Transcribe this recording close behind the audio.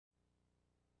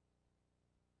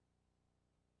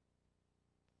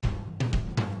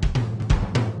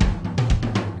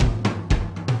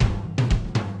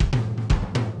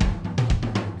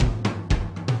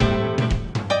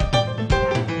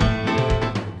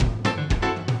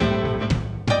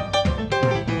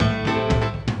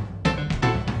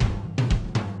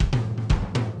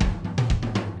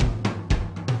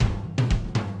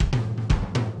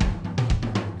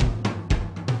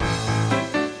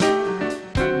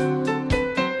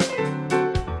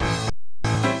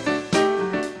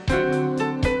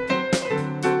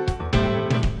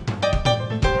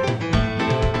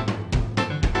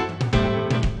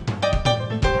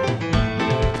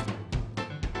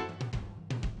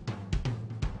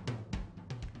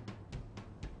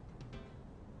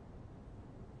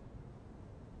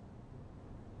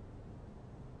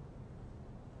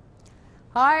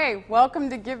Hi, welcome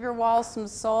to Give Your Walls Some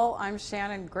Soul. I'm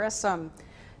Shannon Grissom.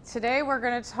 Today we're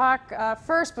going to talk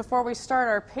first, before we start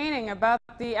our painting, about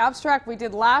the abstract we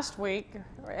did last week,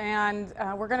 and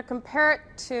we're going to compare it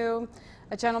to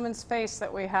a gentleman's face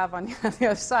that we have on the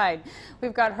other side.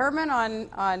 We've got Herman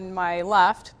on my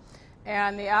left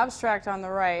and the abstract on the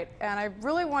right, and I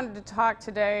really wanted to talk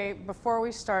today, before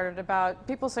we started, about,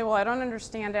 people say, well, I don't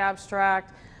understand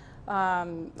abstract.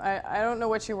 I don't know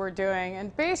what you were doing.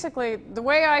 And basically, the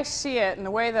way I see it and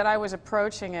the way that I was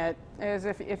approaching it is,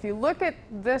 if you look at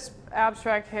this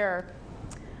abstract here,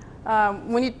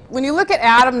 when you look at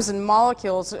atoms and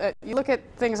molecules, you look at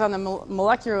things on the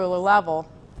molecular level,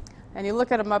 and you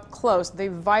look at them up close, they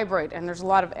vibrate, and there's a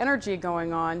lot of energy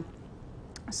going on.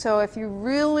 So if you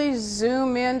really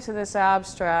zoom into this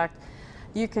abstract,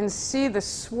 you can see the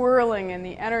swirling and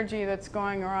the energy that's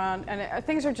going around, and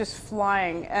things are just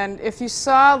flying. And if you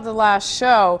saw the last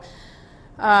show,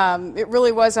 it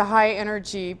really was a high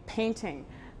energy painting.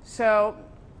 So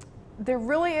there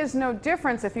really is no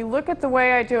difference. If you look at the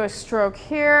way I do a stroke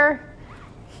here,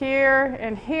 here,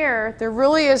 and here, there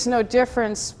really is no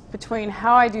difference between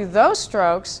how I do those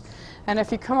strokes. And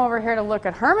if you come over here to look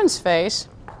at Herman's face,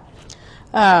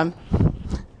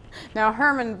 now,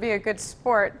 Herman would be a good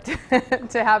sport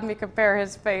to have me compare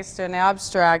his face to an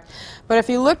abstract. But if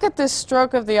you look at this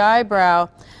stroke of the eyebrow,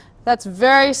 that's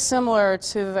very similar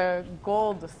to the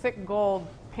gold, the thick gold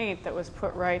paint that was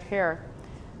put right here.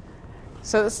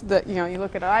 So this is you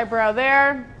look at an eyebrow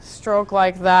there, stroke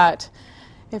like that.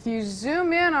 If you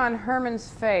zoom in on Herman's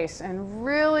face and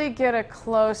really get a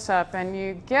close-up, and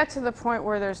you get to the point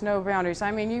where there's no boundaries,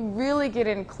 I mean, you really get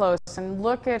in close and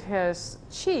look at his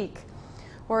cheek,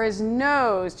 or his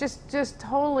nose, just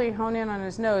totally hone in on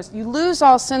his nose. You lose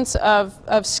all sense of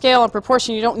scale and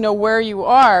proportion. You don't know where you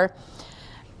are.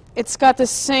 It's got the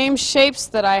same shapes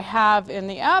that I have in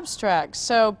the abstract.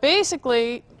 So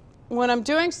basically, when I'm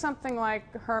doing something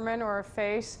like Herman or a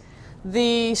face,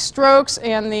 the strokes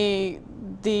and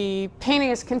the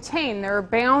painting is contained. There are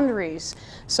boundaries.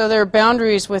 So there are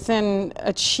boundaries within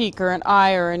a cheek or an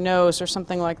eye or a nose or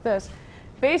something like this.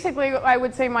 Basically, I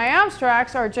would say my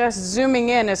abstracts are just zooming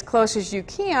in as close as you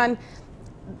can.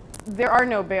 There are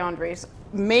no boundaries.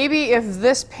 Maybe if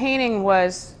this painting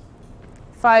was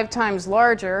 5 times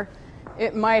larger,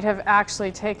 it might have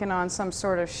actually taken on some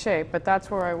sort of shape, but that's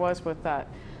where I was with that.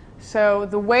 So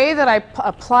the way that I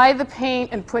apply the paint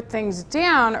and put things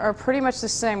down are pretty much the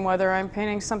same, whether I'm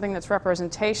painting something that's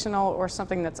representational or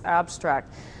something that's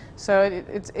abstract. So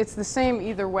it's the same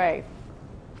either way.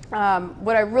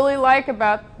 What I really like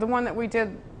about the one that we did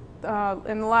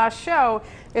in the last show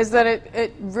is that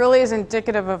it really is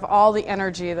indicative of all the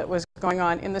energy that was going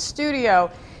on in the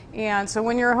studio. And so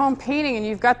when you're home painting and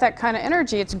you've got that kind of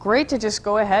energy, it's great to just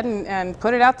go ahead and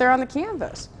put it out there on the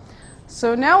canvas.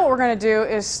 So now what we're going to do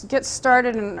is get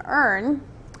started in an urn.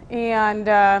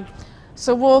 And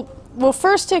so we'll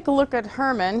first take a look at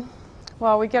Herman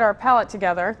while we get our palette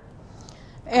together.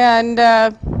 And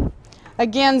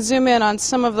again, zoom in on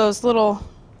some of those little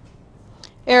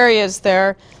areas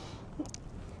there.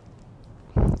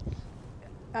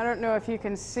 I don't know if you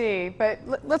can see, but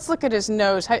let's look at his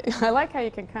nose. I like how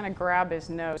you can kind of grab his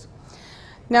nose.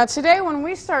 Now today, when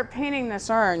we start painting this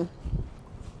urn,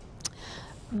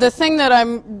 the thing that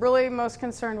I'm really most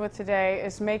concerned with today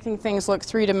is making things look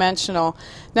three-dimensional.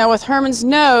 Now with Herman's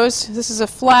nose, this is a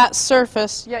flat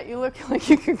surface, yet you look like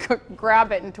you can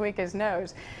grab it and tweak his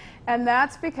nose. And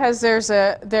that's because there's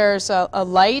a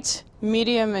light,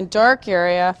 medium, and dark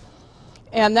area,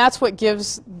 and that's what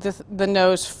gives the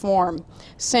nose form.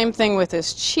 Same thing with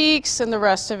his cheeks and the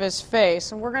rest of his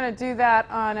face. And we're going to do that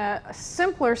on a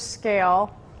simpler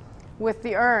scale with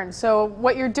the urn. So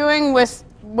what you're doing with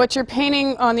what you're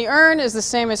painting on the urn is the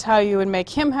same as how you would make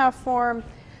him have form.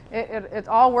 It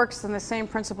all works in the same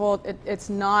principle. It's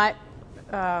not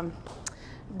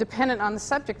dependent on the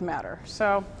subject matter.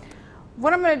 So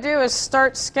what I'm going to do is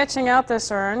start sketching out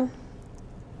this urn.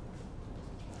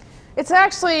 It's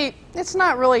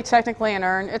not really technically an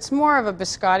urn. It's more of a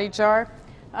biscotti jar.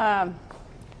 But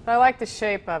I like the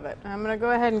shape of it. I'm going to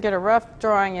go ahead and get a rough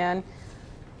drawing in.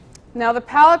 Now the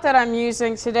palette that I'm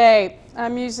using today,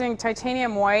 I'm using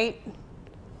titanium white.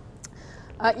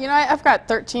 I've got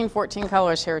 13, 14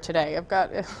 colors here today. I've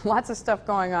got lots of stuff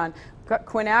going on. I've got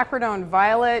quinacridone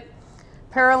violet,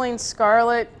 perylene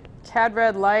scarlet, cad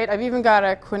red light. I've even got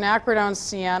a quinacridone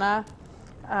sienna,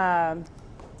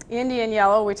 Indian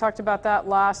yellow. We talked about that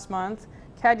last month.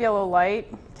 Cad yellow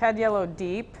light, cad yellow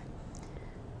deep.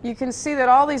 You can see that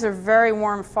all these are very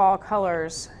warm fall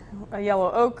colors. A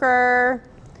yellow ochre.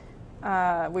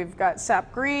 We've got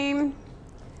sap green.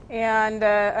 and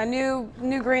a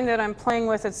new green that I'm playing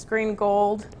with. It's green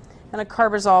gold and a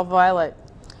carbazole violet.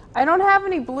 I don't have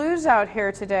any blues out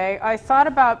here today. I thought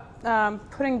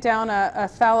about putting down a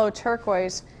phthalo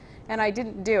turquoise, and I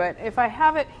didn't do it. If I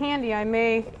have it handy, I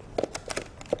may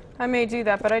do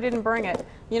that, but I didn't bring it.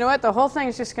 You know what? The whole thing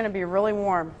is just going to be really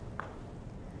warm.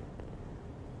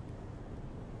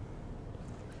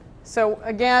 So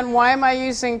again, why am I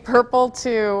using purple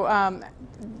to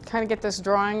kind of get this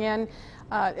drawing in?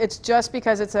 It's just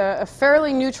because it's a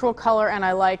fairly neutral color and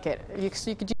I like it. So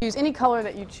you could use any color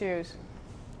that you choose.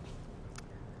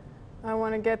 I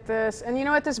want to get this, and you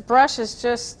know what? This brush is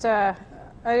just, I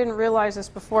didn't realize this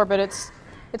before, but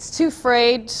it's too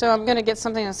frayed, so I'm going to get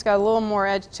something that's got a little more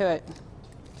edge to it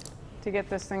to get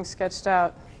this thing sketched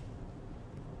out.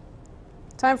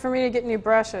 Time for me to get new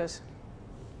brushes.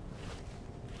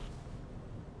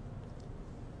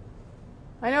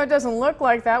 I know it doesn't look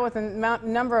like that with the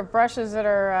number of brushes that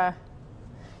are,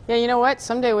 yeah, you know what?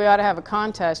 Someday we ought to have a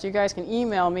contest. You guys can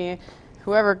email me.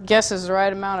 Whoever guesses the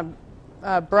right amount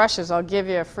of brushes, I'll give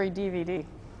you a free DVD.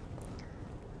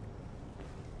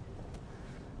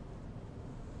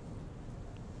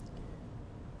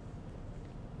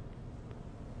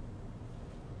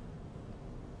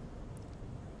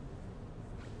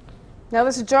 Now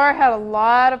this jar had a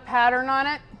lot of pattern on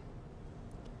it.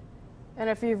 And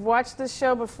if you've watched this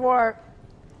show before,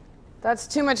 that's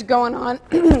too much going on.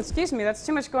 Excuse me, that's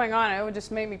too much going on. It would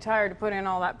just make me tired to put in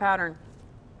all that pattern.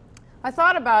 I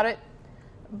thought about it,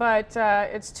 but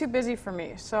it's too busy for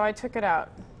me, so I took it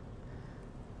out.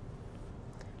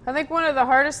 I think one of the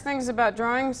hardest things about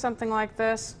drawing something like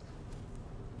this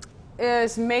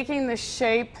is making the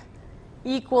shape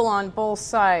equal on both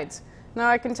sides. Now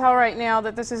I can tell right now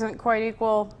that this isn't quite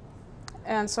equal,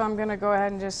 and so I'm going to go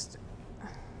ahead and just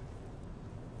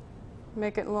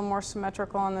make it a little more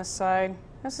symmetrical on this side.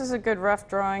 This is a good rough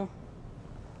drawing.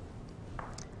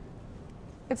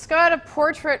 It's got a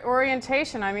portrait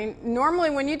orientation. I mean, normally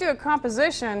when you do a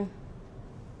composition,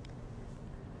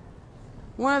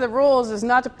 one of the rules is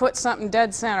not to put something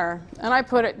dead center, and I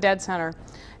put it dead center.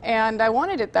 And I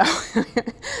wanted it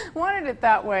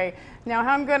that way. Now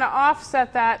how I'm going to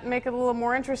offset that, make it a little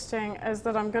more interesting, is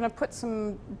that I'm going to put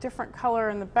some different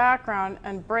color in the background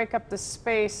and break up the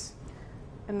space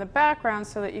in the background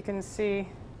so that you can see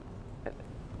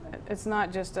it's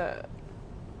not just a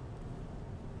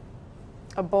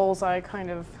bullseye kind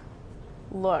of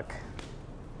look.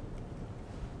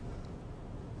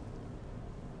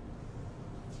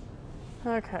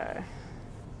 Okay.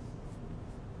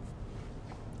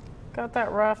 Got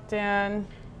that roughed in.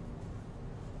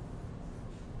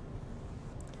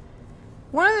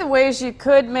 One of the ways you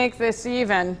could make this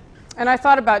even, and I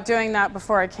thought about doing that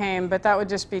before I came, but that would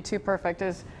just be too perfect,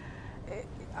 is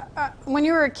when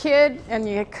you were a kid and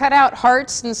you cut out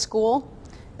hearts in school,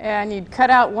 and you'd cut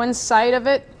out one side of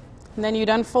it, and then you'd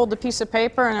unfold the piece of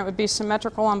paper and it would be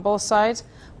symmetrical on both sides.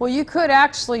 Well, you could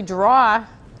actually draw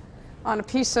on a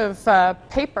piece of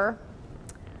paper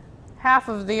half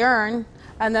of the urn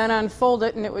and then unfold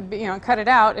it, and it would be, cut it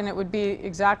out, and it would be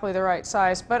exactly the right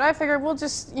size. But I figured we'll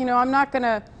just, I'm not going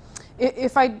to,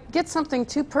 if I get something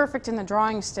too perfect in the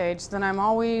drawing stage, then I'm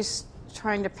always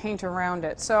trying to paint around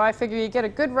it. So I figure you get a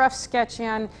good rough sketch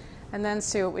in and then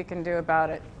see what we can do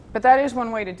about it. But that is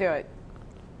one way to do it.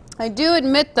 I do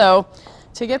admit, though,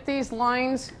 to get these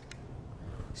lines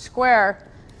square,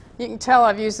 you can tell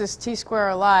I've used this T-square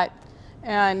a lot.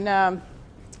 And,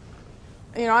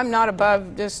 I'm not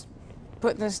above just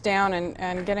putting this down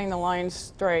and getting the lines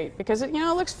straight, because it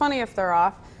looks funny if they're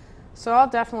off. So I'll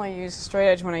definitely use a straight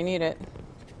edge when I need it.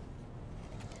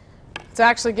 It's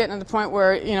actually getting to the point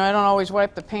where, I don't always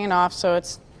wipe the paint off, so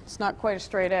it's not quite a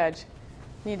straight edge.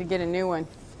 Need to get a new one.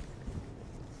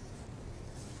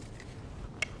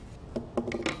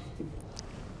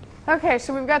 Okay,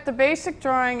 so we've got the basic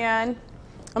drawing in. I'm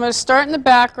going to start in the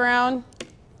background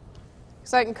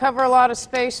because I can cover a lot of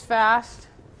space fast.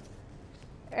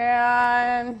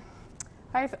 And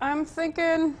I'm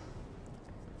thinking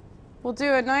we'll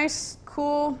do a nice,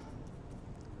 cool,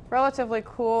 relatively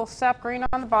cool sap green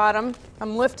on the bottom.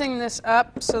 I'm lifting this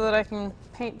up so that I can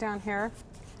paint down here.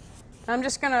 And I'm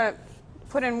just going to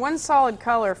put in one solid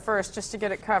color first just to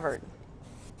get it covered.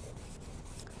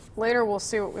 Later we'll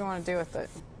see what we want to do with it.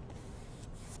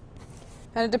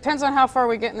 And it depends on how far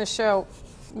we get in the show,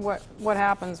 what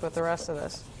happens with the rest of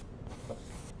this.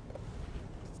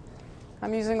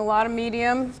 I'm using a lot of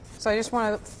medium, so I just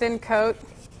want a thin coat.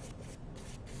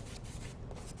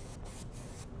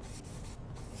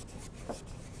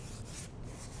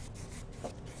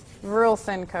 Real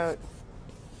thin coat.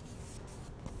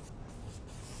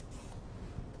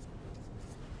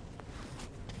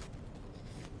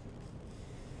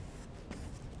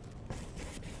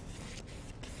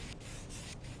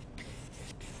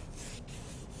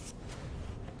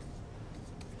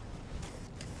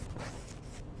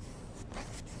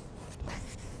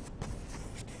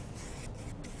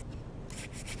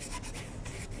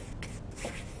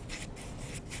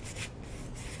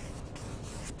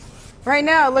 Right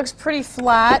now it looks pretty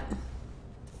flat,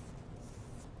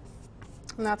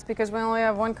 and that's because we only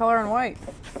have one color in white.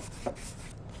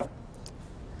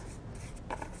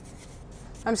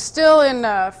 I'm still in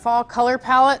fall color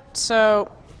palette,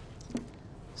 so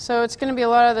it's going to be a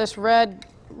lot of this red,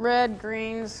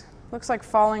 greens. Looks like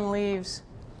falling leaves.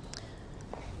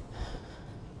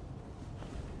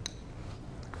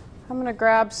 I'm going to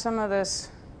grab some of this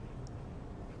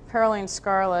Perylene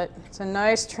Scarlet. It's a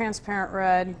nice transparent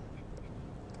red.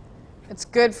 It's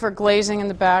good for glazing in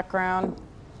the background.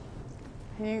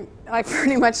 I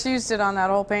pretty much used it on that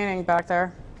whole painting back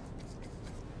there.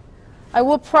 I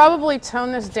will probably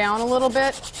tone this down a little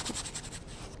bit.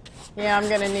 Yeah, I'm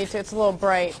going to need to. It's a little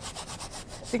bright.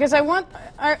 Because I'm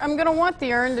going to want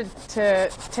the urn to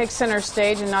take center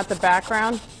stage and not the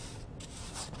background.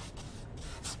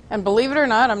 And believe it or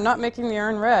not, I'm not making the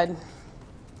urn red.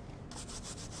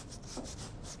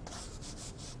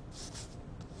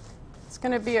 It's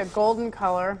going to be a golden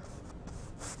color.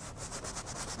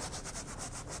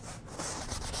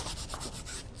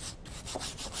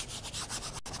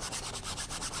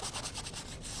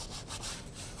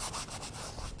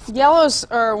 Yellows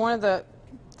are one of the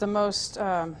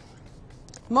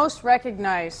most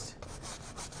recognized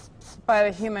by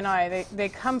the human eye. They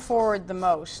come forward the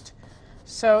most.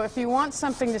 So if you want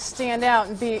something to stand out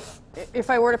and be, if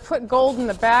I were to put gold in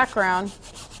the background,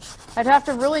 I'd have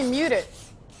to really mute it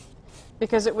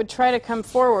because it would try to come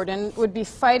forward and would be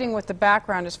fighting with the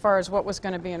background as far as what was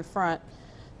going to be in front.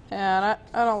 And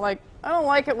I don't like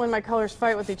it when my colors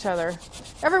fight with each other.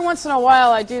 Every once in a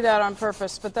while I do that on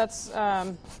purpose, but that's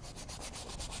to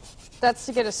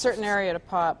get a certain area to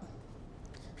pop.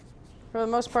 For the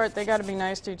most part, they got to be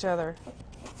nice to each other.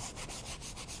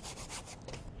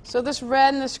 So this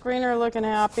red and this green are looking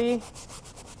happy.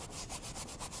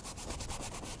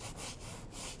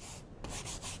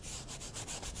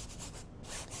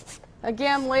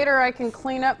 Again, later I can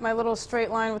clean up my little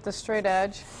straight line with the straight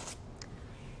edge.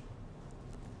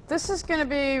 This is going to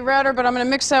be redder, but I'm going to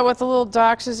mix that with a little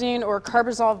doxazine or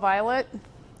carbazole violet.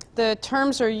 The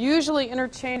terms are usually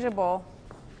interchangeable.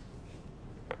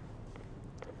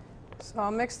 So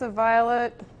I'll mix the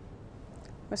violet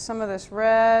with some of this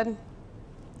red.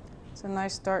 It's a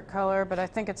nice dark color, but I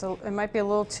think it might be a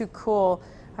little too cool.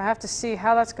 I have to see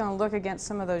how that's going to look against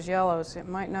some of those yellows. It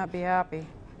might not be happy.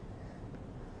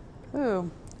 Ooh,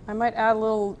 I might add a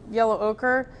little yellow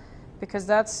ochre because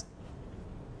that's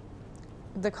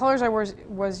the colors I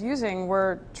was using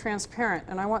were transparent,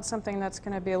 and I want something that's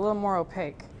going to be a little more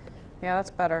opaque. Yeah,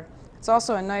 that's better. It's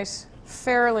also a nice,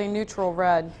 fairly neutral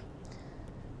red.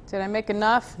 Did I make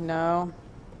enough? No.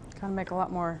 Gotta make a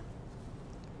lot more.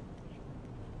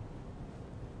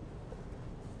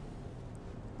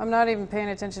 I'm not even paying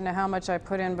attention to how much I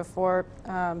put in before,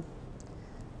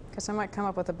 because I might come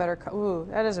up with a better color. Ooh,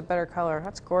 that is a better color.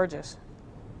 That's gorgeous.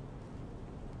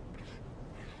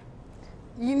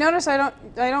 You notice I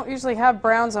don't usually have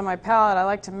browns on my palette. I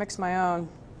like to mix my own.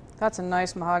 That's a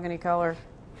nice mahogany color.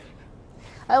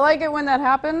 I like it when that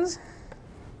happens.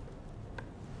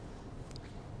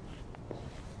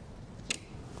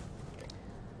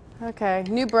 Okay,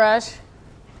 new brush,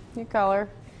 new color.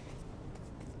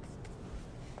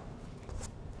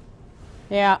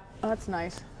 Yeah, that's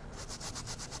nice.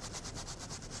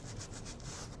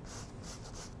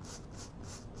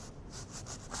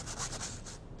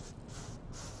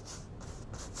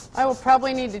 I will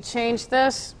probably need to change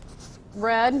this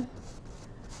red.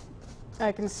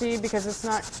 I can see because it's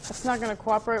not going to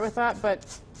cooperate with that, but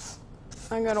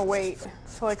I'm going to wait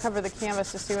until I cover the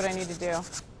canvas to see what I need to do.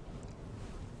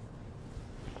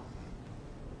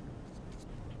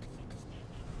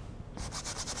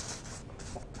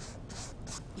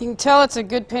 You can tell it's a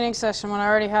good painting session when I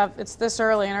already have, it's this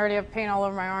early and I already have paint all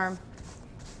over my arm.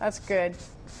 That's good.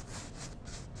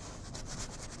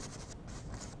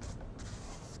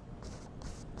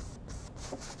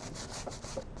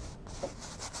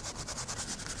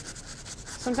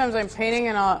 Sometimes I'm painting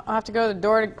and I'll have to go to the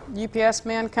door, UPS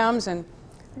man comes and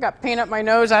I got paint up my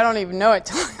nose. I don't even know it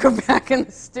till I go back in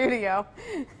the studio.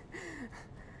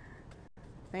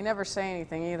 They never say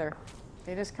anything either.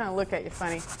 They just kind of look at you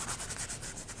funny.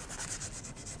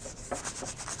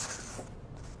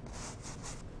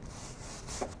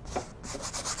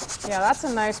 Yeah, that's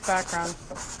a nice background.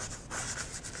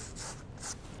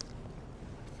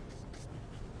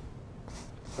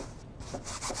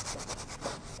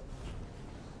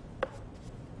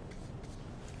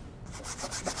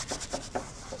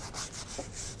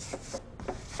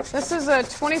 This is a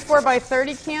 24 by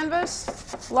 30 canvas,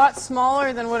 a lot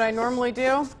smaller than what I normally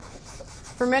do.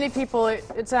 For many people,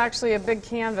 it's actually a big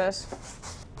canvas.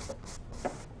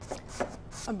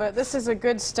 but this is a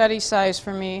good study size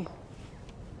for me.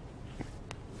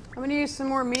 I'm going to use some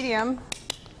more medium.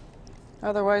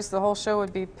 Otherwise, the whole show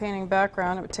would be painting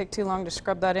background. It would take too long to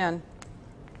scrub that in.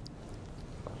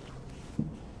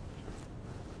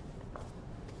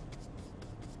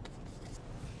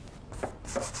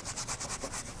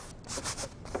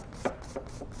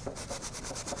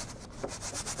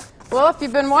 Well, if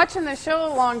you've been watching the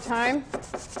show a long time,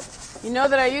 you know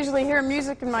that I usually hear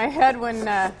music in my head when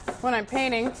I'm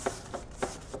painting.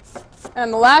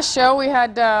 And the last show we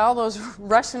had all those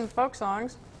Russian folk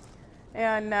songs.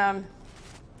 And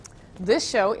this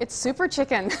show, it's Super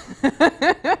Chicken.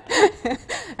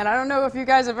 And I don't know if you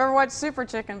guys have ever watched Super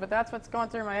Chicken, but that's what's going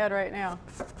through my head right now.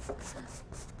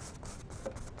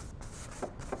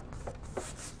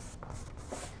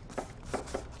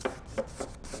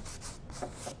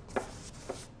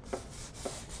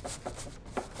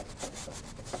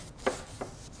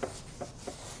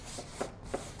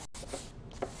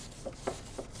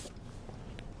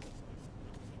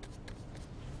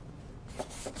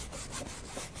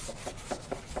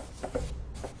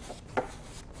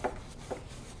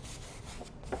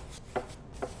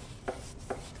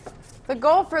 The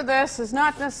goal for this is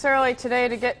not necessarily today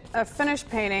to get a finished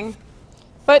painting,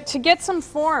 but to get some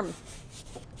form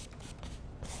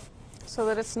so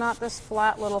that it's not this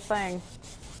flat little thing.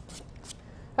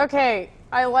 Okay,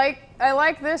 I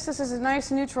like this. This is a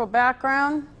nice neutral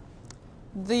background.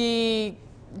 The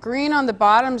green on the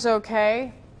bottom's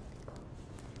okay.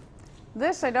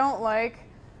 This I don't like,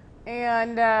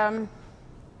 and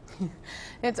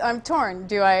I'm torn.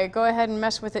 Do I go ahead and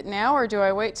mess with it now, or do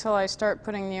I wait till I start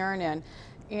putting the urn in?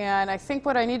 And I think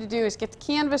what I need to do is get the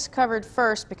canvas covered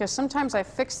first, because sometimes I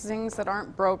fix things that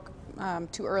aren't broke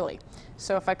too early.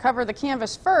 So if I cover the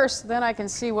canvas first, then I can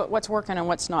see what's working and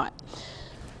what's not.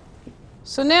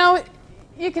 So now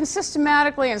you can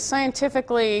systematically and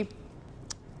scientifically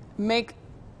make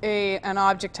an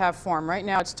object have form. Right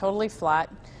now it's totally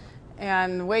flat.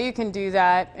 And the way you can do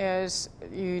that is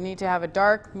you need to have a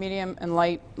dark, medium, and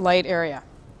light area.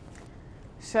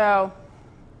 So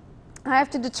I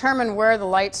have to determine where the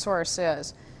light source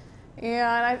is.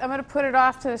 And I'm going to put it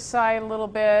off to the side a little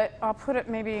bit. I'll put it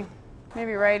maybe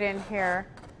right in here.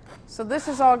 So this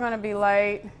is all going to be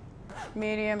light,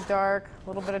 medium, dark, a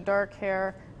little bit of dark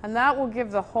here. And that will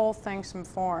give the whole thing some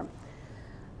form.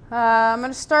 I'm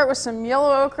going to start with some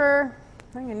yellow ochre.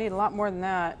 I think I need a lot more than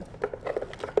that.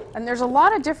 And there's a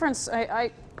lot of difference.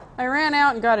 I ran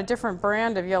out and got a different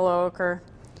brand of yellow ochre,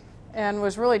 and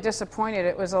was really disappointed.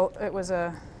 It was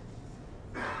a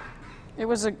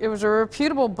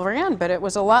reputable brand, but it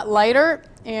was a lot lighter,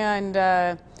 and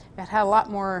it had a lot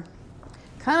more,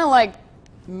 kind of like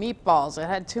meatballs. It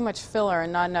had too much filler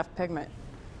and not enough pigment.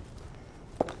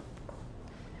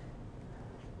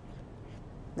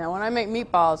 Now, when I make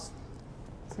meatballs,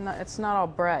 it's not all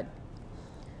bread.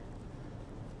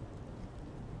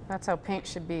 That's how paint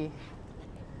should be.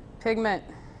 Pigment.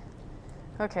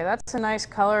 Okay, that's a nice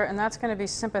color, and that's going to be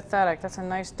sympathetic. That's a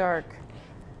nice dark.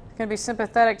 It's going to be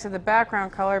sympathetic to the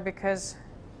background color because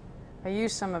I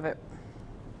used some of it.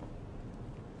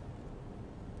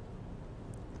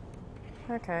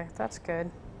 Okay, that's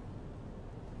good.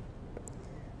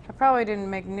 I probably didn't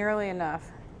make nearly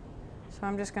enough, so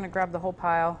I'm just going to grab the whole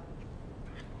pile.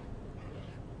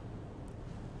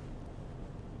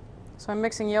 So I'm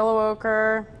mixing yellow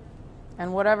ochre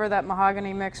and whatever that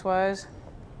mahogany mix was.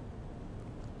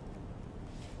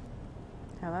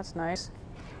 Yeah, that's nice.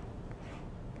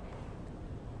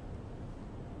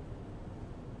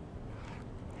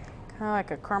 Kind of like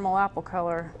a caramel apple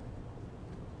color.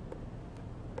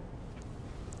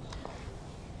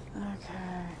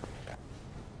 Okay.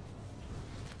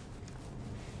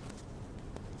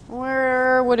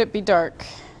 Where would it be dark?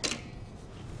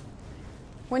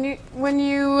 When you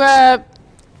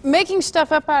making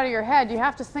stuff up out of your head, you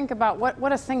have to think about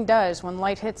what a thing does when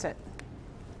light hits it.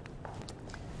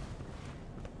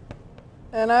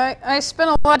 And I spent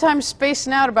a lot of time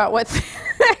spacing out about what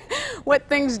what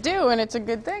things do, and it's a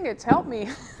good thing. It's helped me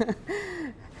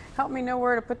helped me know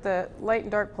where to put the light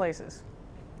and dark places.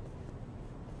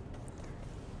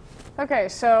 Okay,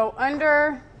 so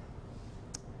under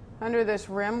this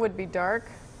rim would be dark.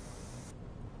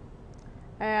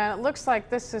 And it looks like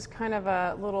this is kind of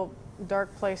a little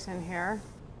dark place in here.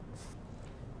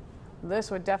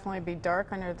 This would definitely be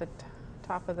dark under the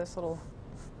top of this little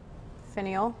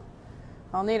finial.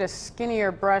 I'll need a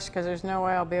skinnier brush because there's no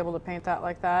way I'll be able to paint that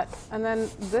like that. And then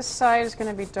this side is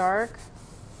going to be dark.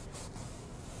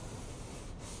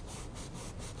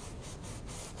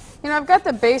 You know, I've got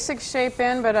the basic shape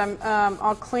in, but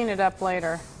I'll clean it up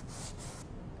later.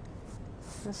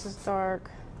 This is dark.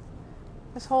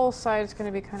 This whole side is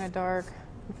going to be kind of dark.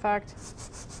 In fact,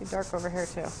 be dark over here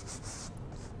too.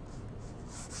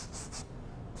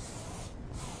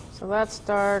 So that's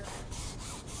dark.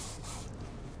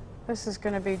 This is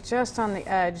going to be just on the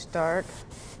edge dark.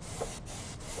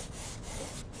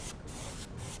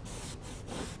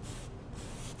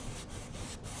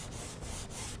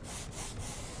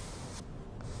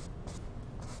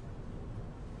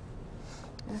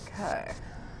 Okay.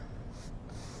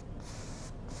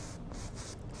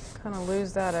 Kind of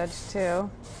lose that edge too.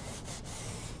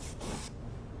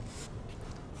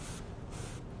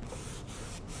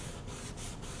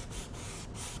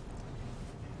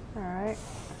 All right.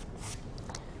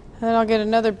 And then I'll get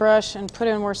another brush and put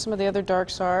in where some of the other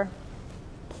darks are.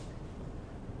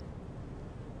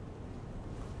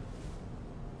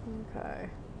 Okay.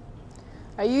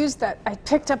 I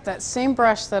picked up that same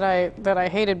brush that I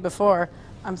hated before.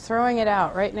 I'm throwing it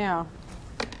out right now.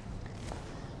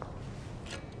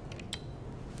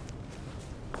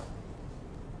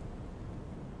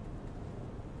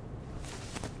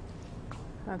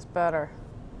 That's better.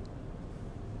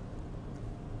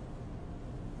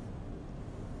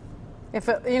 If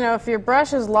if your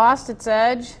brush has lost its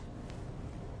edge,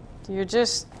 you're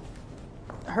just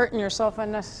hurting yourself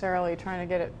unnecessarily trying to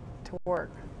get it to work.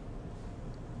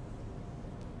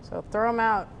 So throw them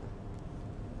out.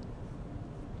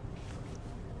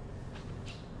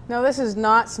 Now this is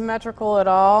not symmetrical at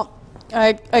all.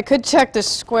 I could check the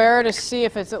square to see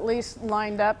if it's at least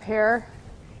lined up here.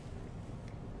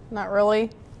 Not really.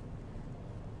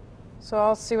 So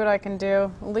I'll see what I can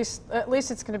do. At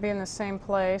least it's going to be in the same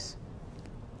place.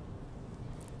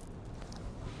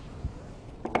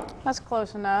 That's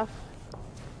close enough.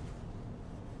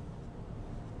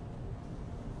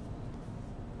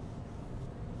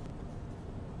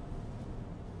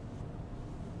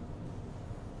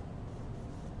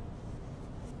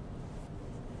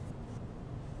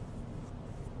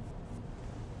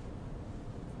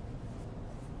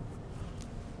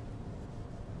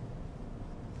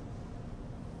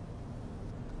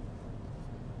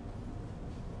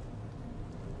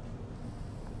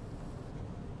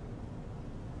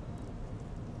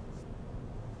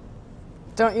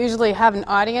 Don't usually have an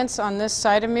audience on this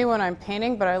side of me when I'm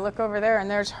painting, but I look over there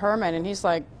and there's Herman, and he's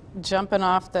like jumping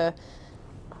off the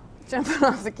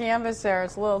canvas there.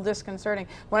 It's a little disconcerting.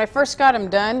 When I first got him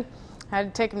done, I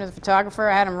had to take him to the photographer.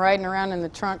 I had him riding around in the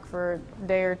trunk for a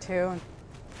day or two. And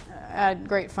I had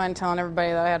great fun telling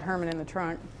everybody that I had Herman in the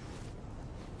trunk.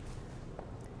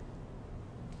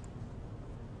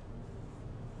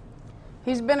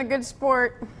 He's been a good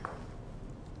sport.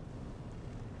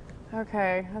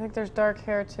 Okay, I think there's dark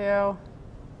hair too.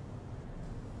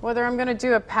 Whether I'm going to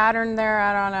do a pattern there,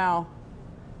 I don't know.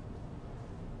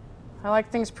 I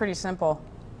like things pretty simple.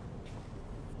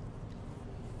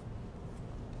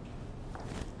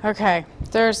 Okay,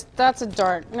 that's a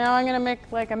dark. Now I'm going to make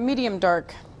like a medium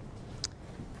dark.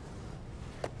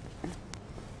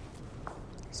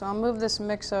 So I'll move this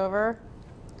mix over,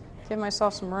 give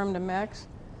myself some room to mix.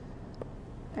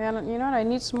 And you know what, I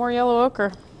need some more yellow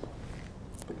ochre.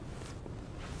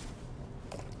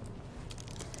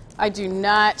 I do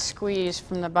not squeeze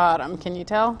from the bottom, can you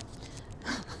tell?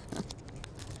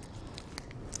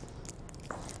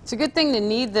 It's a good thing to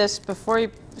knead this before you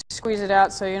squeeze it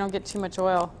out so you don't get too much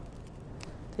oil.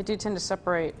 They do tend to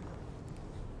separate.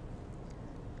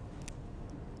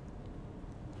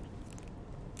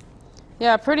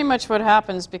 Yeah, pretty much what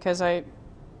happens, because I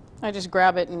just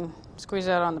grab it and squeeze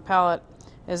it out on the palette,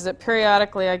 is that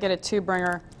periodically I get a tube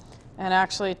wringer and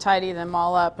actually tidy them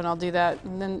all up, and I'll do that,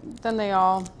 and then they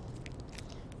all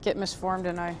get misformed,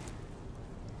 and I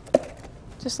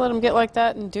just let them get like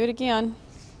that and do it again.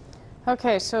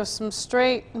 Okay, so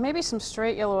maybe some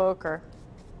straight yellow ochre.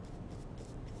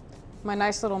 My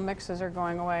nice little mixes are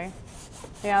going away.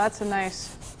 Yeah, that's a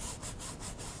nice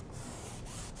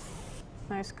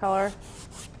color.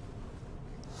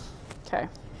 Okay.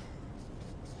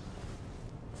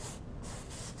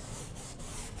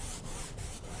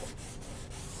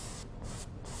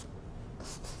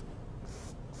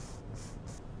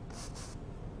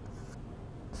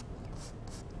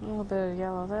 A little bit of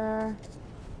yellow there.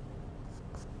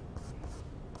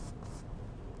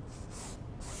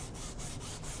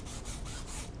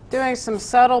 Doing some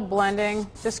subtle blending,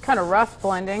 just kind of rough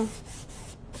blending.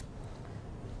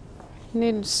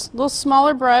 Need a little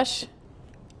smaller brush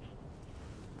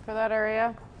for that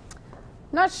area.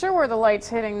 Not sure where the light's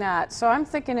hitting that, so I'm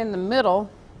thinking in the middle.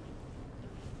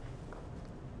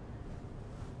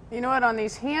 You know what, on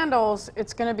these handles,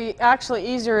 it's going to be actually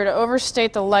easier to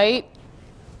overstate the light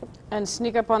and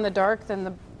sneak up on the dark than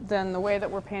the way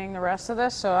that we're painting the rest of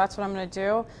this, so that's what I'm going to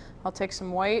do. I'll take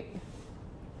some white,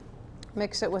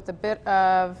 mix it with a bit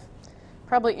of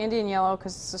probably Indian yellow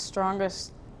because it's the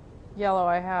strongest yellow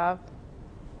I have.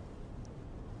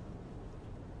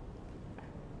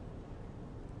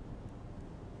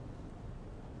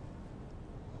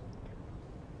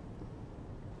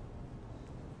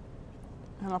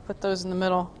 And I'll put those in the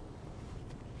middle.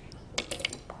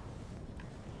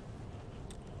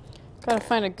 Got to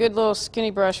find a good little skinny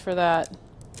brush for that.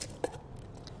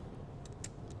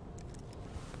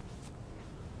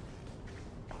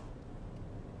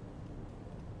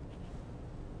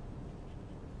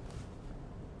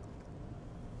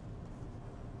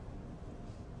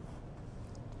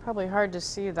 Probably hard to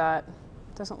see that.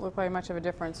 Doesn't look like much of a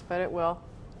difference, but it will.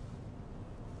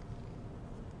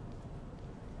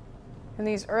 In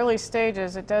these early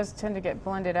stages, it does tend to get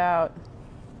blended out.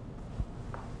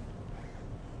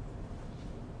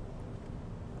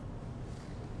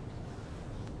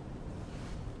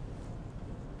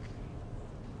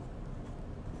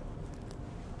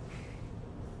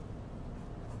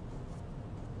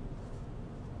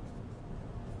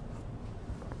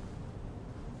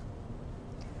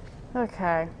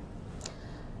 Okay.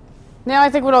 Now I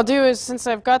think what I'll do is, since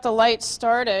I've got the light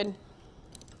started,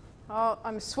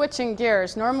 I'm switching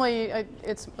gears. Normally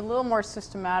it's a little more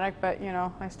systematic, but you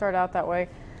know, I start out that way.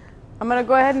 I'm going to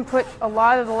go ahead and put a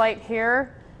lot of the light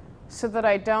here so that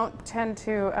I don't tend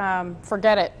to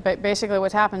forget it. But basically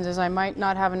what happens is I might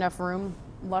not have enough room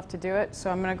left to do it. So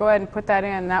I'm going to go ahead and put that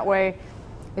in. That way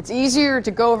it's easier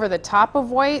to go over the top of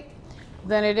white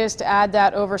than it is to add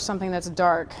that over something that's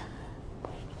dark.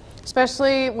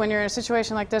 Especially when you're in a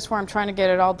situation like this where I'm trying to get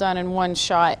it all done in one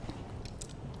shot.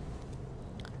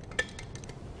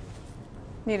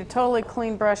 Need a totally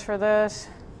clean brush for this.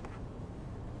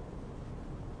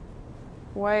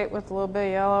 White with a little bit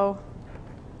of yellow,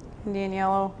 Indian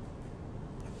yellow.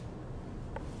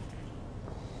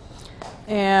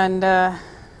 And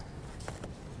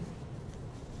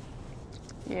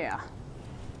yeah.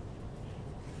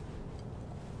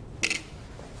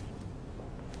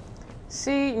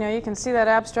 See, you know, you can see that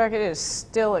abstract, it is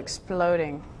still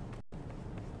exploding.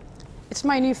 It's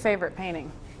my new favorite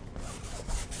painting.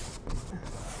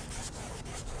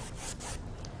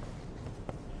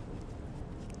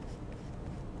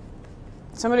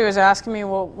 Somebody was asking me,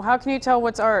 well, how can you tell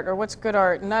what's art or what's good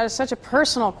art? And that is such a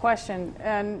personal question.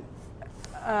 And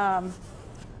I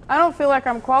don't feel like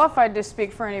I'm qualified to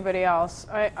speak for anybody else.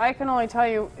 I can only tell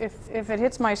you if it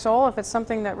hits my soul, if it's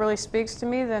something that really speaks to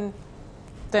me, then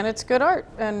it's good art.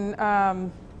 And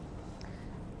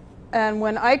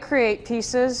when I create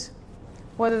pieces,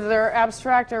 whether they're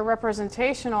abstract or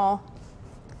representational,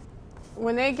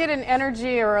 when they get an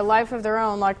energy or a life of their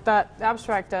own like that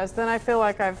abstract does, then I feel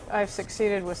like I've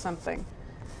succeeded with something.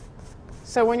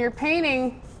 So when you're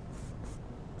painting,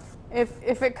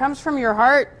 if it comes from your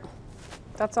heart,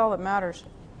 that's all that matters.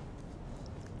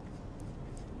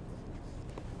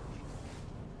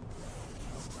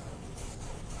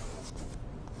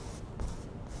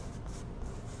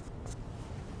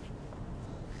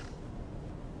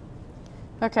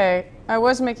 Okay, I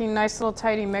was making nice little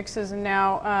tidy mixes, and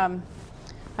now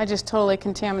I just totally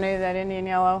contaminated that Indian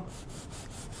yellow.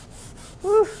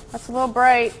 Whew, that's a little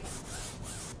bright.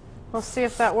 We'll see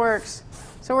if that works.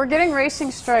 So we're getting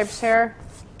racing stripes here.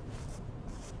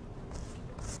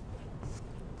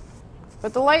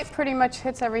 But the light pretty much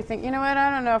hits everything. You know what,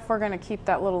 I don't know if we're going to keep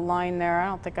that little line there. I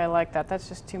don't think I like that. That's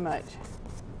just too much.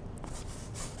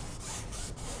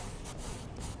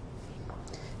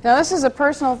 Now this is a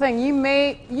personal thing. You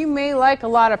may like a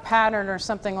lot of pattern or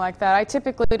something like that. I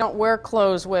typically don't wear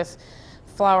clothes with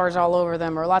flowers all over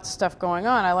them or lots of stuff going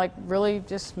on. I like really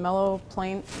just mellow,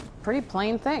 plain, pretty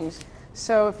plain things.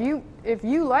 So if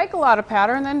you like a lot of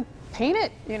pattern, then paint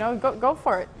it. You know, go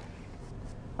for it.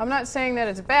 I'm not saying that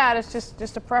it's bad. It's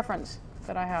just a preference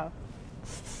that I have.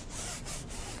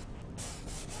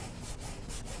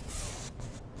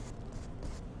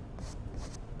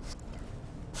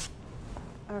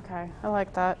 Okay, I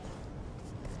like that.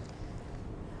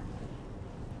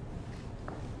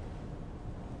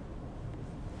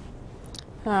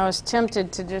 I was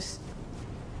tempted to just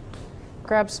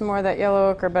grab some more of that yellow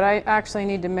ochre, but I actually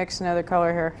need to mix another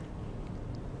color here.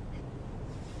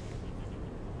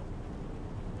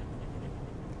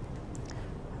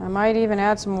 I might even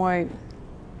add some white.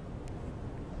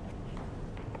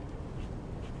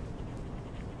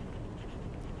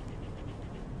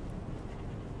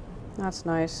 That's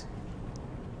nice.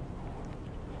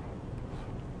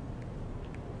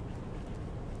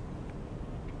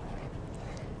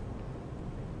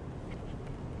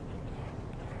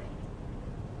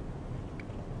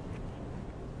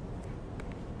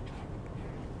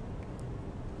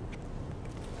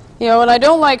 You know, when I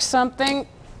don't like something,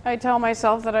 I tell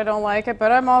myself that I don't like it,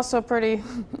 but I'm also pretty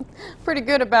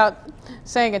good about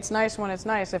saying it's nice when it's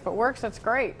nice. If it works, that's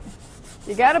great.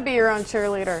 You got to be your own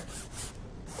cheerleader.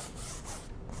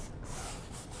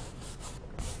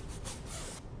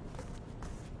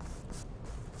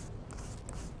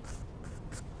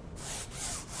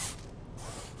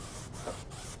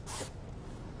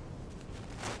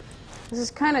 This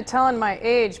is kind of telling my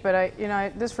age, but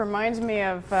this reminds me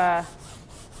of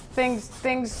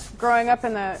things growing up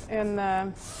in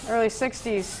the early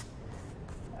 '60s.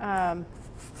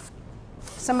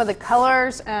 Some of the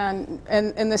colors and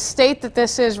in the state that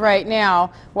this is right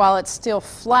now, while it's still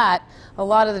flat, a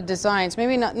lot of the designs,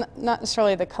 maybe not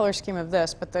necessarily the color scheme of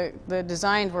this, but the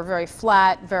designs were very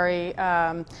flat, very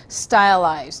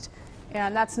stylized,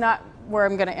 and that's not where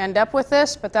I'm going to end up with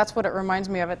this, but that's what it reminds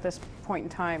me of at this point in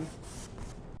time.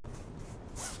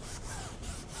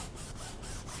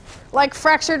 Like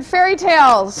fractured fairy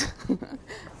tales.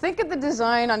 Think of the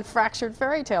design on fractured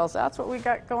fairy tales. That's what we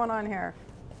got going on here.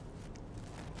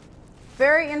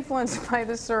 Very influenced by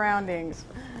the surroundings.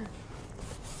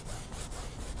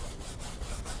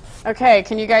 Okay,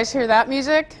 can you guys hear that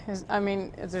music?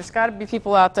 There's got to be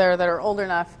people out there that are old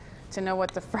enough to know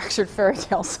what the fractured fairy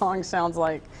tale song sounds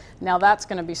like. Now that's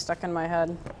going to be stuck in my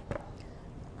head.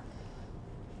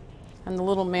 And the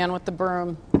little man with the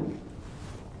broom.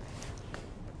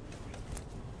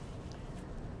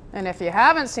 And if you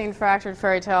haven't seen fractured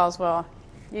fairy tales, well,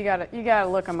 you gotta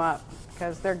look them up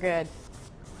because they're good.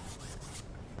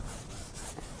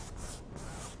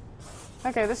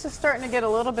 Okay, this is starting to get a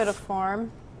little bit of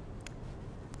form.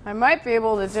 I might be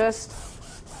able to just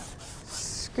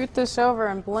scoot this over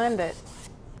and blend it.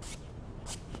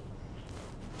 It's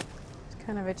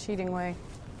kind of a cheating way.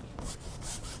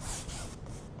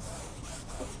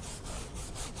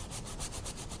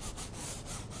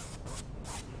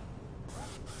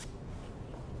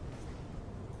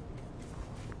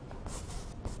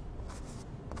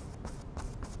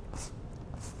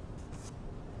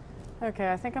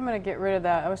 Okay, I think I'm going to get rid of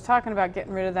that. I was talking about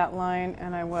getting rid of that line,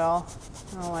 and I will.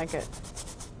 I don't like it.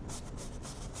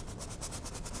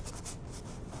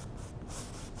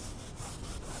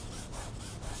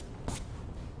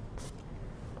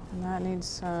 And that needs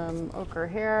some ochre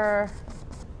here.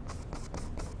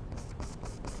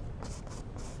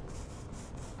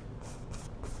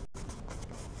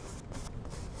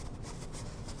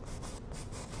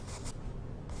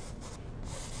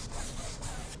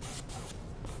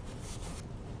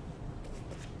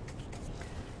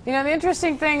 You know, the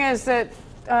interesting thing is that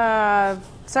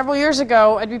several years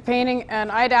ago, I'd be painting and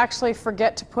I'd actually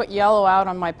forget to put yellow out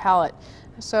on my palette.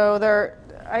 So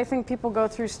I think people go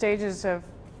through stages of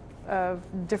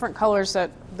different colors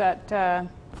that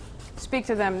speak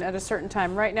to them at a certain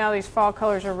time. Right now, these fall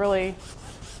colors are really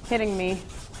hitting me.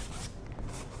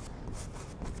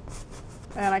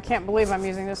 And I can't believe I'm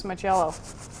using this much yellow.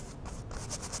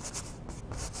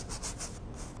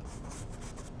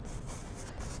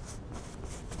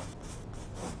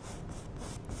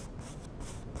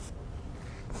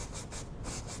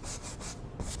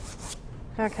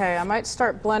 Okay, I might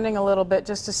start blending a little bit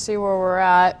just to see where we're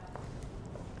at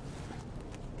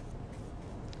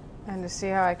and to see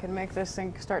how I can make this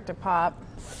thing start to pop.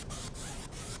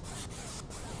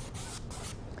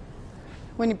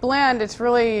 When you blend, it's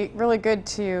really, really good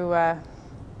to,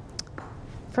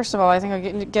 first of all, I think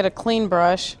I'll get a clean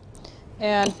brush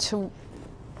and to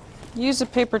use a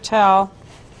paper towel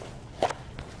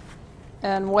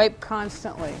and wipe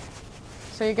constantly.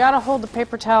 So you got to hold the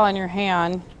paper towel in your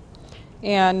hand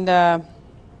and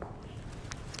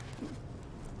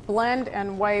blend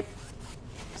and wipe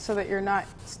so that you're not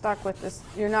stuck with this,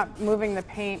 you're not moving the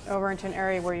paint over into an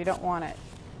area where you don't want it.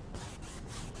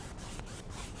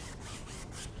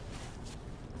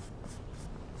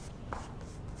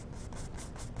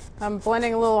 I'm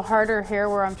blending a little harder here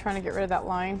where I'm trying to get rid of that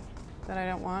line that I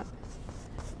don't want.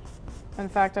 In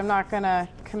fact, I'm not going to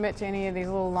commit to any of these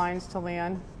little lines till the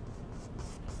end.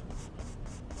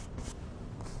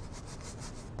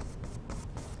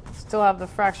 Still have the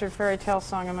fractured fairy tale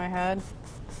song in my head.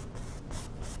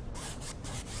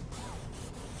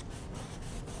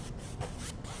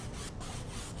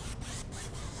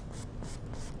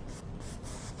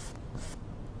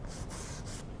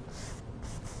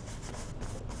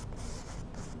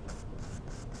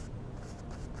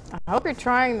 I hope you're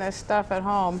trying this stuff at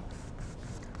home.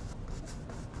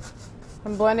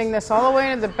 I'm blending this all the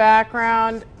way into the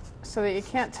background so that you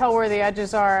can't tell where the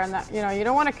edges are, and that, you know, you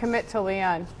don't want to commit till the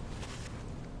end.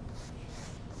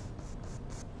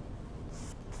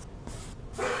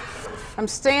 I'm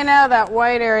staying out of that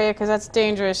white area because that's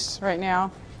dangerous right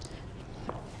now.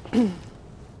 All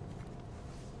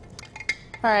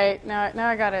right, now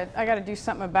I gotta do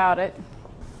something about it.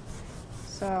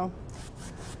 So,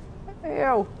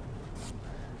 ew,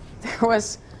 there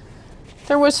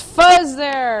was fuzz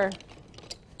there.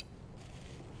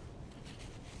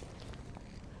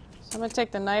 So I'm gonna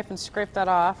take the knife and scrape that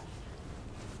off.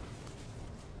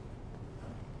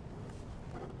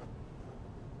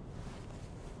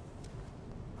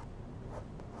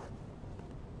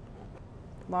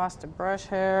 Lost a brush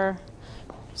hair.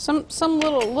 Some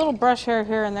little brush hair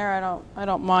here and there I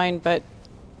don't mind, but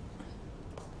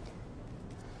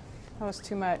that was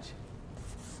too much.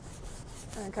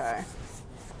 Okay.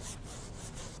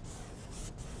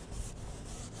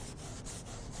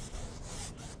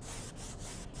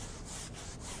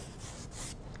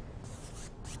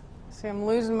 See, I'm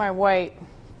losing my white.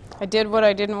 I did what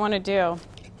I didn't want to do.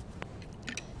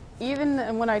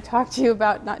 Even when I talked to you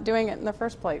about not doing it in the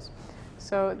first place.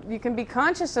 So you can be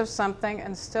conscious of something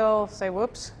and still say,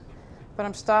 whoops, but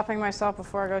I'm stopping myself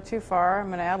before I go too far. I'm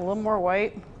going to add a little more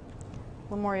white, a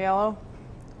little more yellow,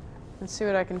 and see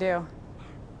what I can do.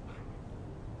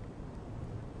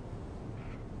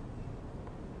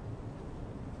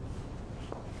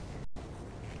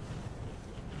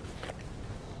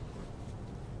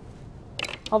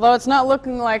 Although it's not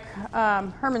looking like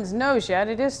Herman's nose yet,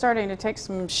 it is starting to take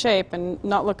some shape and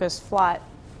not look as flat.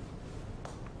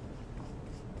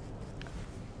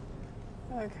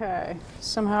 Okay,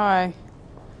 somehow I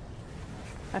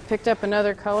picked up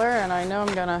another color, and I know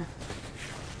I'm gonna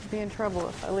be in trouble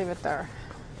if I leave it there.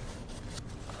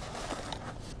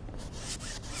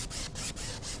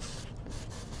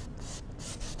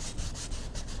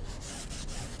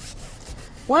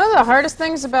 One of the hardest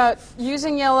things about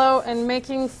using yellow and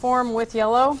making form with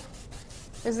yellow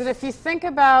is that if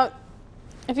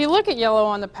you look at yellow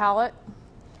on the palette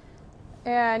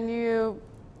and you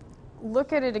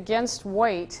look at it against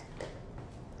white,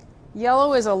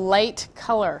 yellow is a light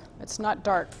color. It's not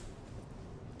dark.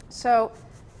 So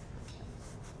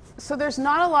there's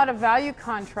not a lot of value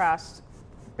contrast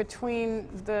between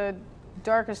the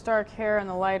darkest dark hair and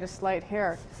the lightest light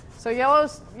hair. So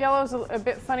yellow's a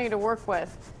bit funny to work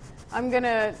with. I'm going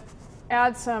to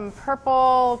add some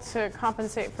purple to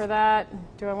compensate for that.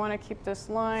 Do I want to keep this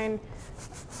line?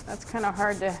 That's kind of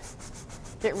hard to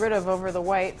get rid of over the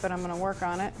white, but I'm going to work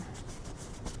on it.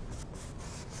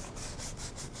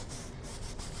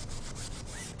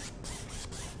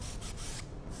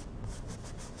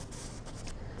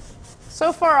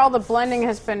 So far, all the blending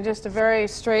has been just a very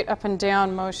straight up and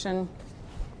down motion.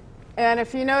 And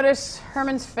if you notice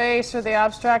Herman's face or the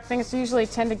abstract things usually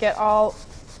tend to get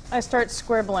I start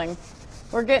scribbling.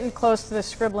 We're getting close to the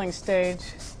scribbling stage.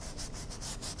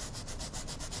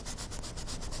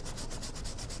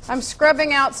 I'm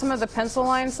scrubbing out some of the pencil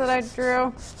lines that I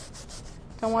drew.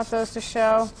 Don't want those to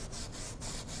show.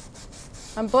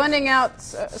 I'm blending out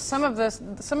some of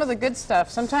the good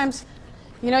stuff. Sometimes,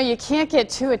 you can't get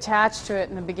too attached to it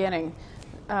in the beginning.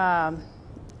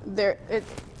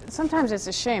 Sometimes it's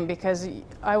a shame because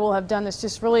I will have done this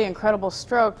just really incredible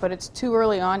stroke, but it's too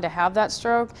early on to have that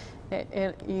stroke.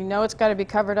 It's got to be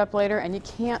covered up later, and you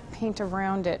can't paint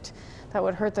around it. That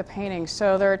would hurt the painting.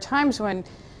 So there are times when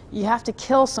you have to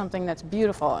kill something that's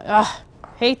beautiful. Ugh,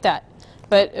 hate that,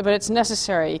 but it's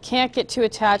necessary. You can't get too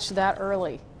attached that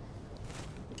early.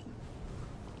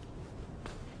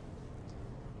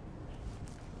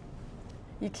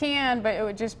 You can, but it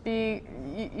would just be,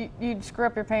 you'd screw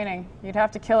up your painting. You'd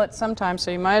have to kill it sometime, so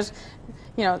you might as,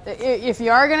 if you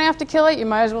are going to have to kill it, you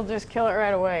might as well just kill it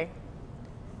right away.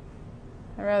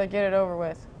 I'd rather get it over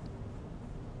with.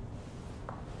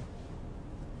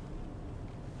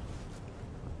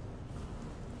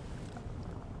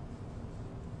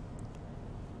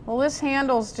 Well, this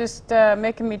handle's just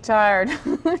making me tired.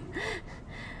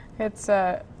 It's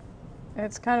kind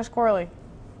of squirrely.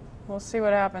 We'll see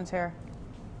what happens here.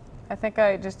 I think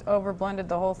I just over blended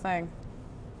the whole thing.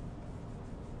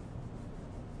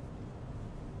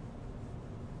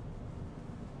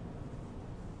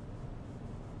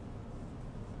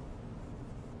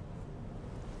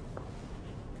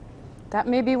 That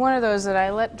may be one of those that I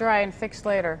let dry and fix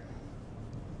later.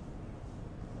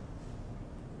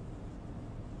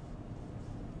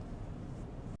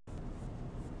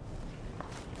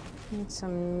 Need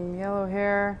some yellow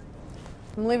hair.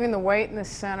 I'm leaving the white in the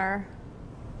center.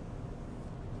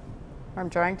 Or I'm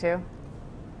trying to.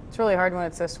 It's really hard when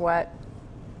it's this wet.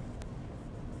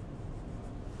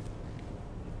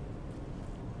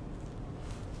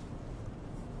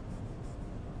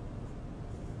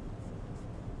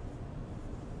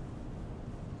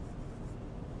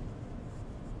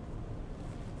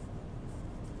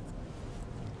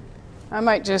 I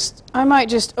might just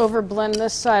overblend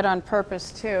this side on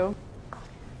purpose too.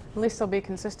 At least they'll be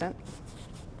consistent.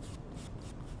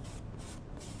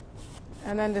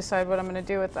 And then decide what I'm going to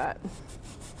do with that.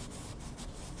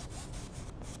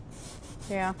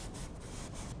 Yeah.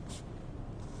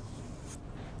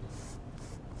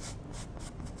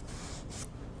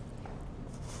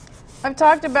 I've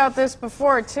talked about this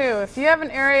before too. If you have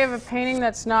an area of a painting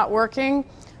that's not working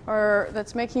or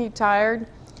that's making you tired,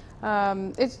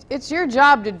 it's your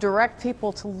job to direct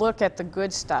people to look at the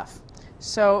good stuff.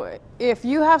 So if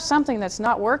you have something that's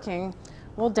not working,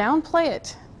 well, downplay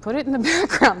it. Put it in the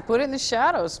background. Put it in the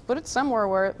shadows. Put it somewhere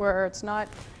where it's not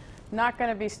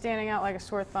going to be standing out like a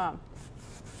sore thumb.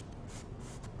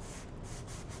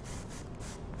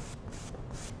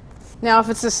 Now, if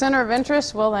it's the center of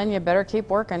interest, well, then you better keep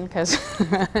working because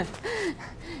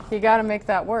you got to make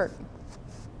that work.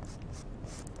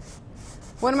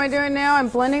 What am I doing now? I'm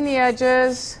blending the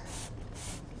edges.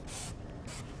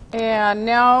 And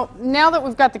now that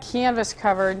we've got the canvas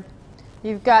covered,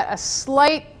 you've got a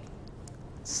slight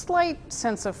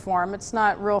sense of form. It's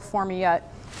not real formy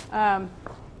yet. That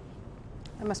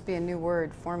must be a new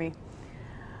word, formy.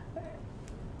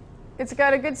 It's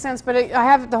got a good sense, but I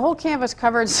have the whole canvas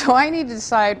covered, so I need to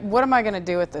decide what am I going to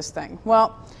do with this thing.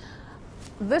 Well,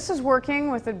 this is working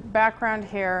with the background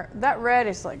here. That red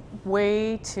is like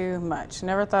way too much.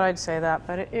 Never thought I'd say that,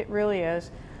 but it really is.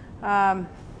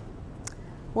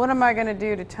 What am I going to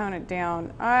do to tone it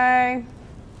down? I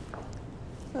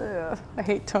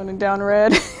hate toning down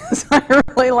red, so I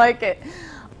really like it.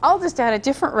 I'll just add a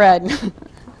different red.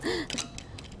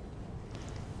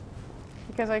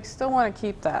 Because I still want to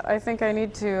keep that. I think I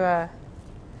need to,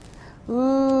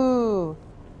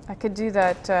 I could do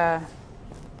that, yeah.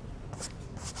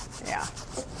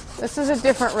 This is a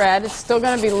different red. It's still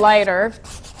going to be lighter.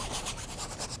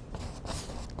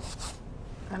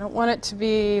 I don't want it to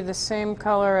be the same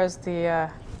color as the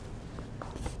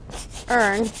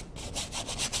urn,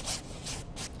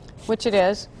 which it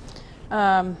is.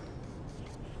 That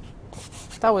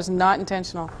was not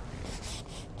intentional.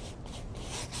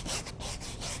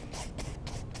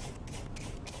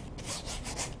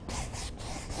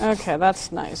 Okay,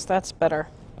 that's nice. That's better.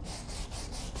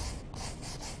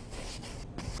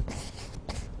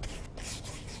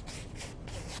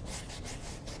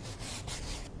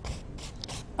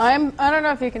 I don't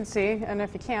know if you can see, and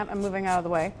if you can't, I'm moving out of the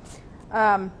way.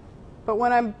 But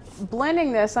when I'm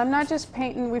blending this, I'm not just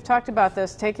painting, we've talked about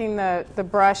this, taking the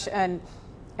brush and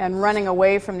running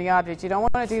away from the object. You don't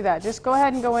want to do that. Just go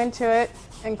ahead and go into it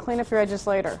and clean up your edges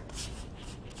later.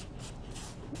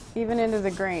 Even into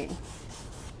the green.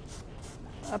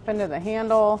 Up into the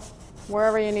handle,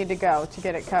 wherever you need to go to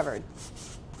get it covered.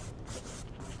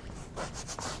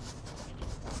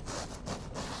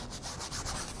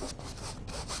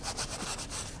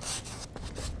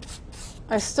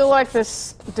 I still like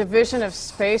this division of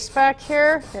space back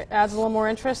here. It adds a little more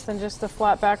interest than just the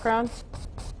flat background.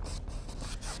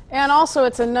 And also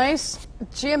it's a nice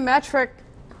geometric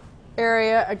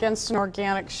area against an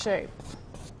organic shape.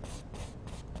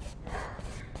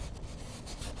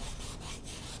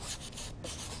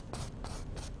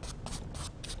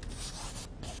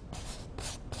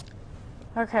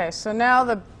 Okay, so now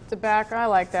the back, I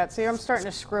like that. See, I'm starting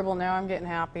to scribble now. I'm getting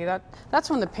happy. That's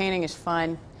when the painting is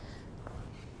fun.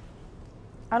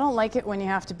 I don't like it when you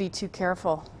have to be too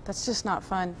careful. That's just not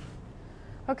fun.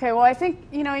 Okay, well, I think,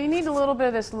 you need a little bit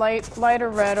of this lighter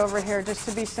red over here just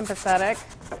to be sympathetic.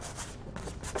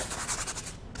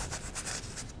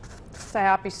 It's a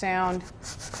happy sound.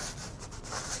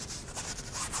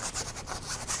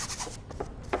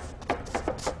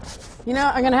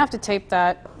 I'm going to have to tape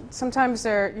that. Sometimes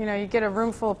you get a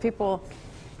room full of people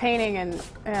painting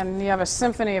and you have a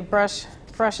symphony of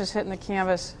brushes hitting the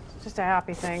canvas. It's just a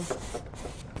happy thing.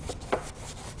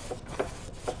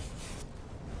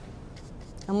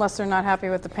 Unless they're not happy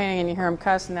with the painting and you hear them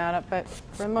cussing at it, but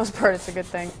for the most part it's a good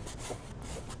thing.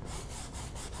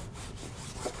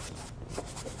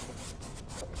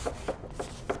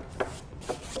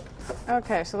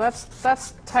 Okay, so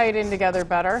that's tied in together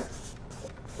better.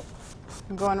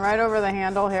 I'm going right over the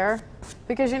handle here.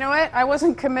 Because you know what? I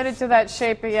wasn't committed to that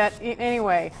shape yet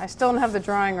anyway. I still don't have the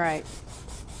drawing right.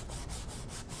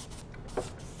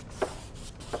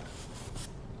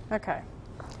 Okay.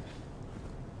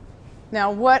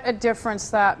 Now what a difference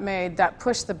that made. That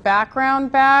pushed the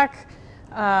background back.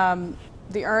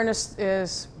 The urn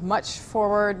is much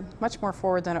more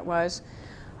forward than it was.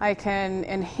 I can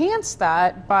enhance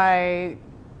that by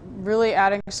really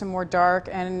adding some more dark,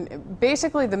 and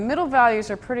basically the middle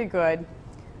values are pretty good.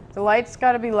 The light's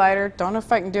got to be lighter. Don't know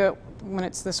if I can do it when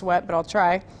it's this wet, but I'll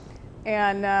try.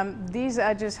 And these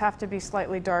edges have to be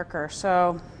slightly darker.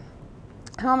 So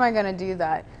how am I going to do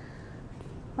that?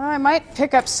 Well, I might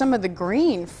pick up some of the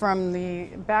green from the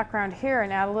background here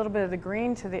and add a little bit of the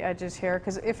green to the edges here,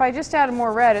 because if I just add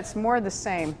more red, it's more of the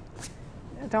same.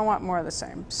 I don't want more of the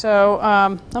same. So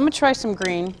I'm going to try some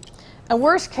green. And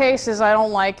worst case is I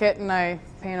don't like it and I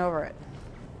paint over it.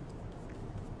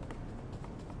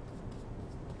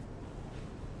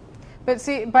 But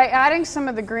see, by adding some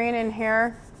of the green in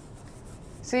here,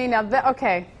 see now,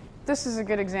 okay, this is a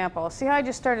good example. See how I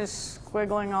just started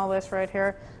squiggling all this right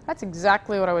here? That's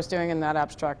exactly what I was doing in that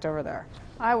abstract over there.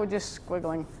 I was just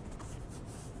squiggling.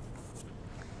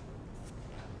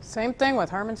 Same thing with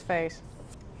Herman's face.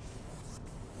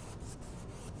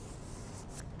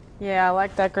 Yeah, I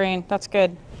like that green. That's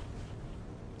good.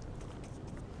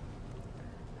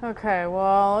 Okay,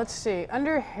 well, let's see.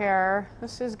 Under hair,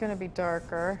 this is going to be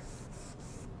darker.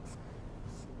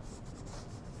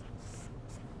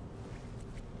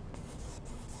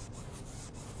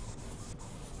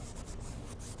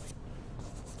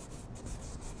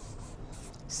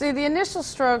 See, the initial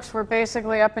strokes were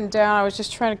basically up and down. I was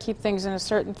just trying to keep things in a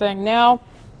certain thing. Now,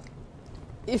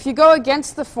 if you go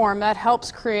against the form, that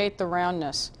helps create the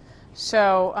roundness.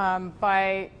 So I'm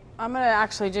going to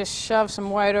actually just shove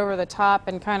some white over the top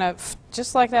and kind of,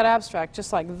 just like that abstract,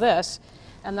 just like this,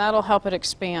 and that'll help it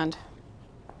expand.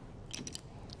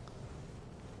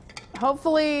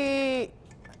 Hopefully,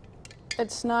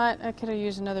 it's not, I could have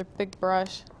used another big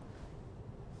brush.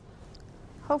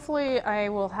 Hopefully I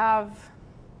will have,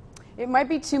 it might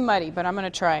be too muddy, but I'm going to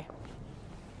try.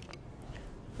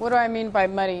 What do I mean by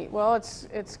muddy? Well,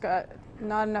 it's got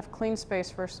not enough clean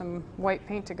space for some white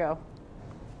paint to go.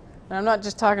 And I'm not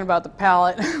just talking about the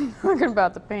palette, I'm talking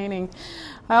about the painting.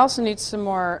 I also need some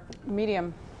more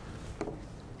medium.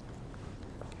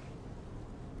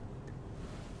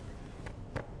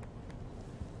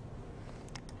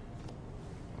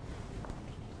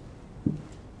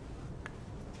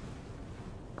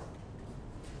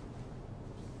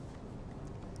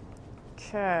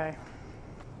 Okay.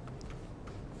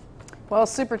 Well,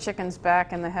 Super Chicken's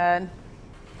back in the head.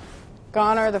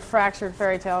 Gone are the fractured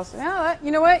fairy tales. Yeah,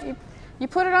 you know what? You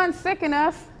put it on thick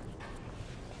enough,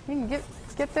 you can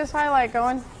get this highlight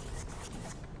going.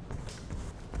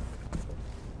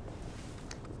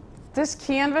 This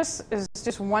canvas is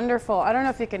just wonderful. I don't know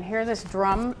if you can hear this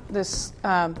drum. This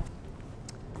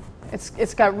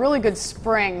it's got really good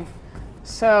spring,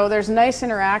 so there's nice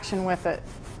interaction with it.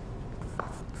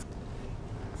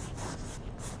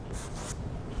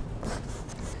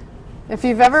 If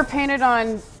you've ever painted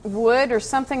on wood or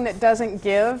something that doesn't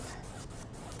give,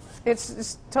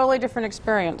 it's a totally different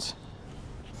experience.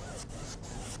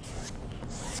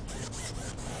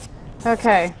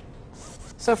 Okay,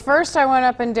 so first I went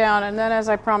up and down, and then as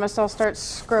I promised, I'll start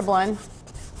scribbling.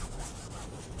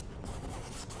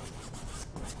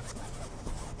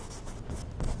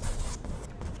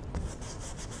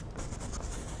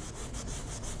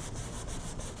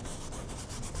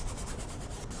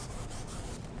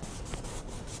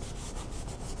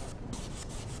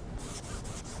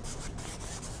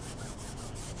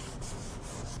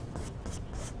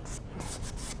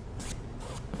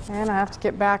 And I have to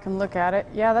get back and look at it.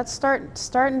 Yeah, that's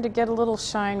starting to get a little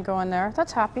shine going there.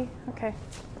 That's happy. Okay.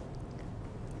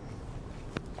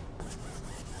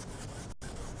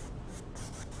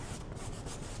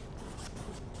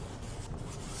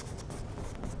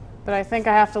 But I think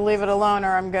I have to leave it alone,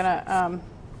 or I'm gonna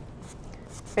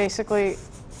basically.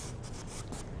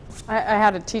 I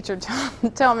had a teacher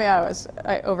tell me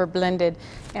I overblended,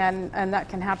 and that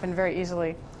can happen very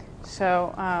easily.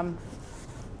 So.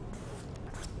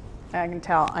 I can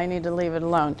tell I need to leave it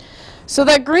alone. So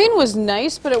that green was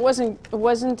nice, but it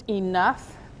wasn't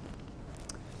enough.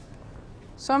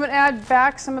 So I'm going to add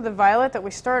back some of the violet that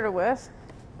we started with.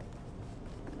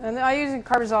 And I'm using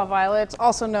Carbazole violet. It's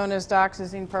also known as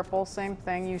dioxazine purple. Same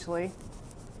thing usually.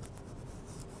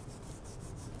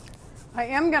 I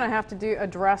am going to have to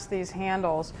address these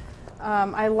handles.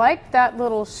 I like that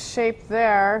little shape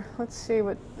there. Let's see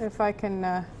if I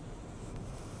can.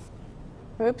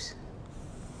 Oops.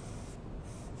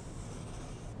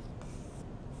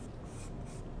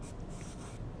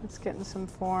 It's getting some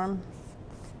form.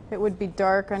 It would be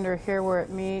dark under here where it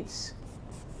meets.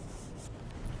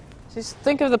 Just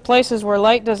think of the places where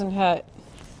light doesn't hit.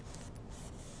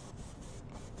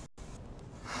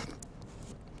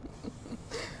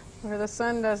 Where the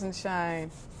sun doesn't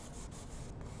shine.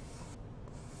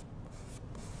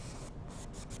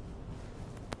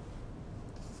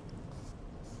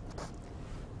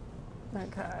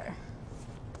 Okay.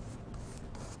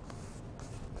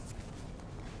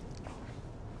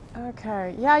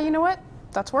 Okay, yeah, you know what?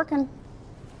 That's working.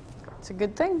 It's a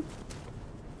good thing.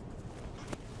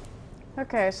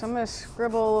 Okay, so I'm going to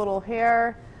scribble a little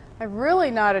here. I've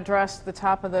really not addressed the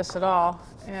top of this at all,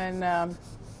 and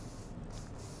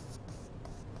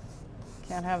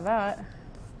can't have that.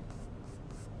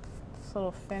 This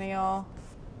little finial.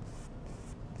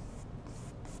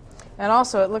 And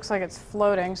also, it looks like it's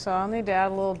floating, so I'll need to add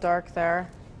a little dark there.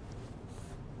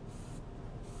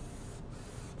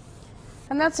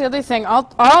 And that's the other thing.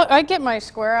 I get my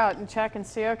square out and check and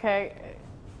see, okay,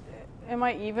 am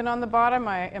I even on the bottom?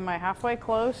 Am I halfway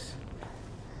close?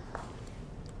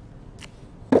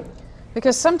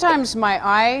 Because sometimes my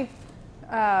eye,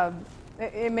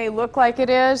 it may look like it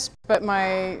is, but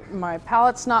my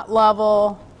palette's not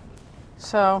level.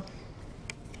 So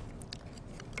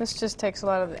this just takes a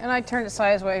lot of, and I turned it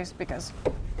sideways because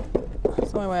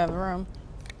it's the only way I have the room.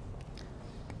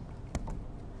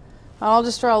 I'll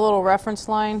just draw a little reference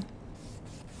line.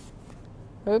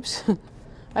 Oops.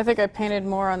 I think I painted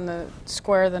more on the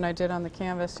square than I did on the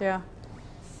canvas, yeah.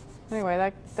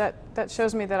 Anyway, that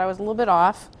shows me that I was a little bit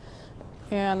off,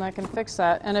 and I can fix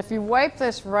that. And if you wipe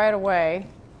this right away,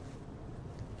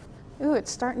 ooh, it's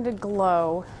starting to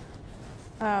glow.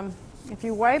 If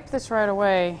you wipe this right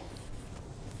away,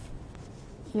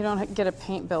 you don't get a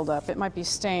paint buildup. It might be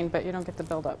stained, but you don't get the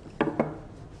buildup.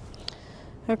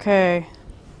 Okay.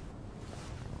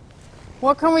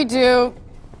 What can we do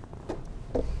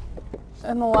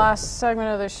in the last segment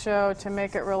of the show to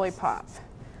make it really pop?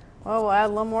 Well, we'll add a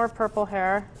little more purple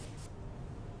hair.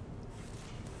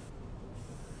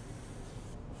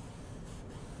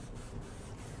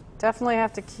 Definitely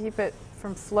have to keep it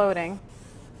from floating.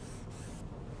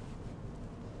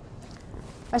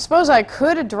 I suppose I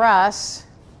could address,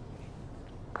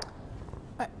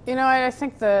 you know, I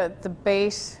think the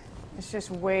base is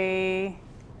just way,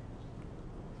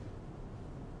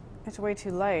 it's way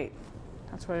too light.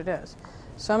 That's what it is.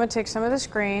 So I'm going to take some of this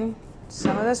green,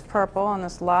 some of this purple on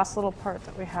this last little part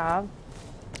that we have.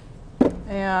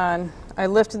 And I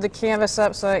lifted the canvas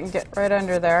up so I can get right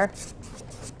under there.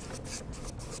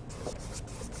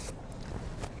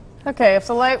 Okay, if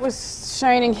the light was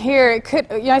shining here, it could,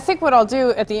 yeah, I think what I'll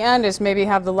do at the end is maybe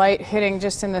have the light hitting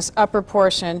just in this upper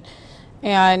portion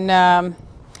and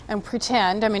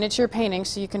pretend, I mean, it's your painting,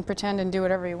 so you can pretend and do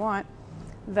whatever you want,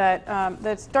 that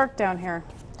that's dark down here.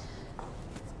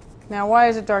 Now, why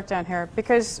is it dark down here?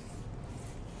 Because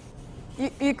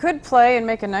you could play and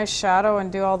make a nice shadow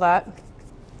and do all that,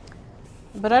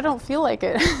 but I don't feel like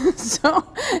it. so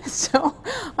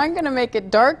I'm going to make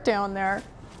it dark down there,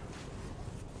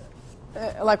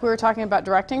 like we were talking about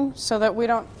directing, so that we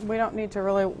don't need to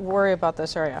really worry about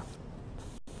this area.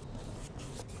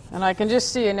 And I can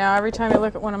just see it now. Every time you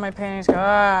look at one of my paintings, go,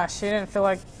 ah, she didn't feel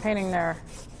like painting there.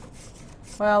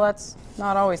 Well, that's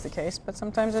not always the case, but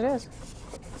sometimes it is.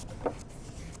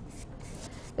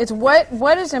 It's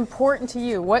what is important to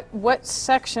you. What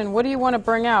section? What do you want to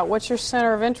bring out? What's your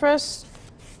center of interest?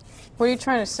 What are you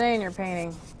trying to say in your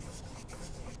painting?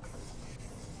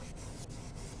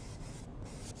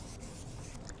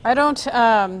 I don't.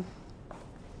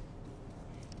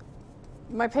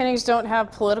 My paintings don't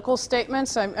have political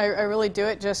statements. I really do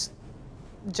it just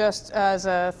as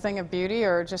a thing of beauty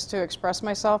or just to express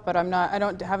myself. But I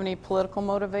don't have any political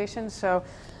motivations. So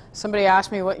somebody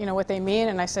asked me what they mean,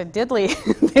 and I said diddly.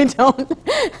 They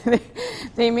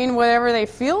don't. They mean whatever they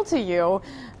feel to you,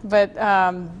 but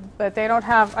they don't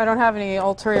have. I don't have any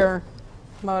ulterior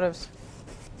motives.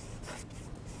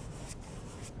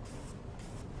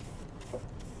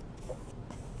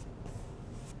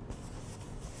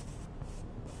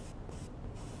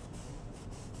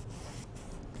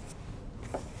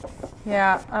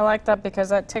 Yeah, I like that because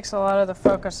that takes a lot of the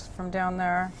focus from down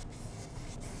there.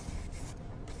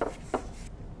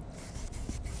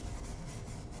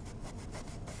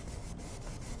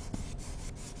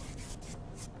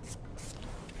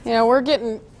 You know, we're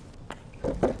getting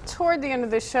toward the end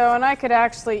of the show, and I could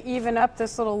actually even up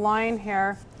this little line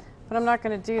here, but I'm not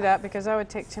going to do that because that would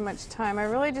take too much time. I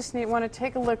really just want to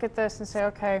take a look at this and say,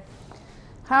 okay,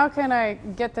 how can I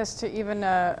get this to even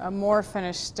a more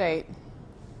finished state?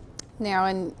 Now,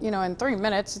 in 3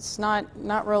 minutes, it's not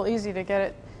real easy to get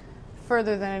it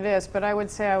further than it is, but I would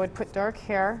say I would put dark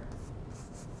hair.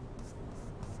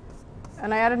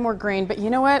 And I added more green, but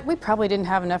you know what? We probably didn't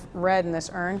have enough red in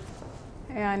this urn.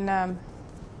 And I'm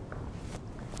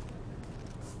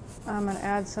going to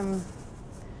add some.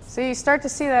 So you start to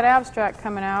see that abstract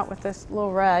coming out with this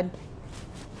little red.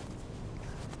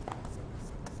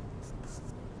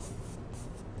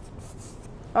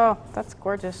 Oh, that's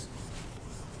gorgeous.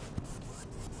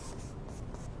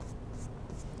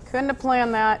 Couldn't have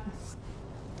planned that.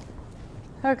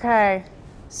 Okay,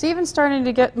 it's even starting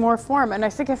to get more form, and I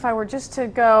think if I were just to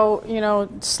go, you know,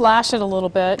 slash it a little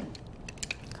bit,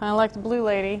 kind of like the blue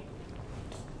lady,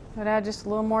 it would add just a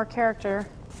little more character.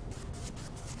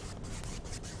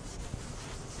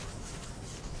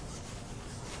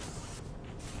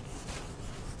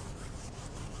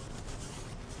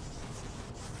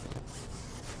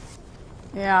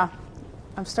 Yeah,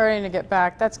 I'm starting to get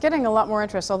back. That's getting a lot more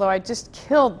interest, although I just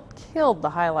killed the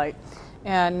highlight.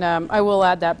 And I will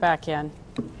add that back in.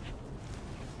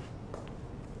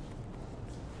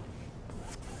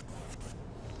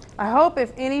 I hope,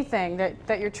 if anything,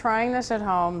 that you're trying this at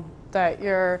home, that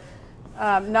you're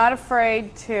not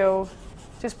afraid to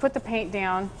just put the paint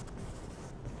down,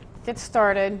 get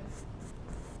started.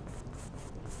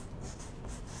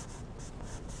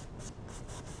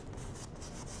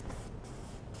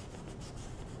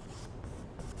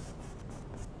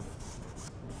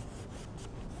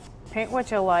 Paint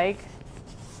what you like.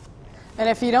 And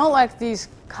if you don't like these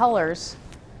colors,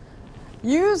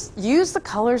 use the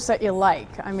colors that you like.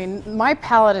 I mean, my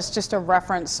palette is just a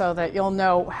reference so that you'll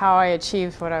know how I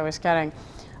achieved what I was getting.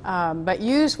 But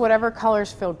use whatever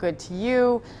colors feel good to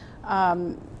you.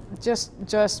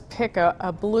 Just pick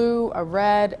a blue, a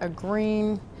red, a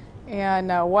green, and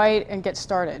a white, and get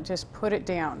started. Just put it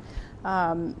down.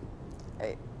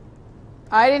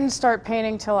 I didn't start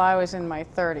painting till I was in my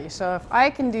 30s, so if I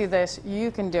can do this,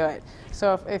 you can do it.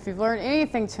 So if you've learned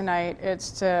anything tonight,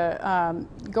 it's to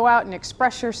go out and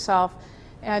express yourself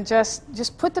and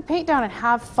just put the paint down and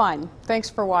have fun. Thanks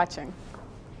for watching.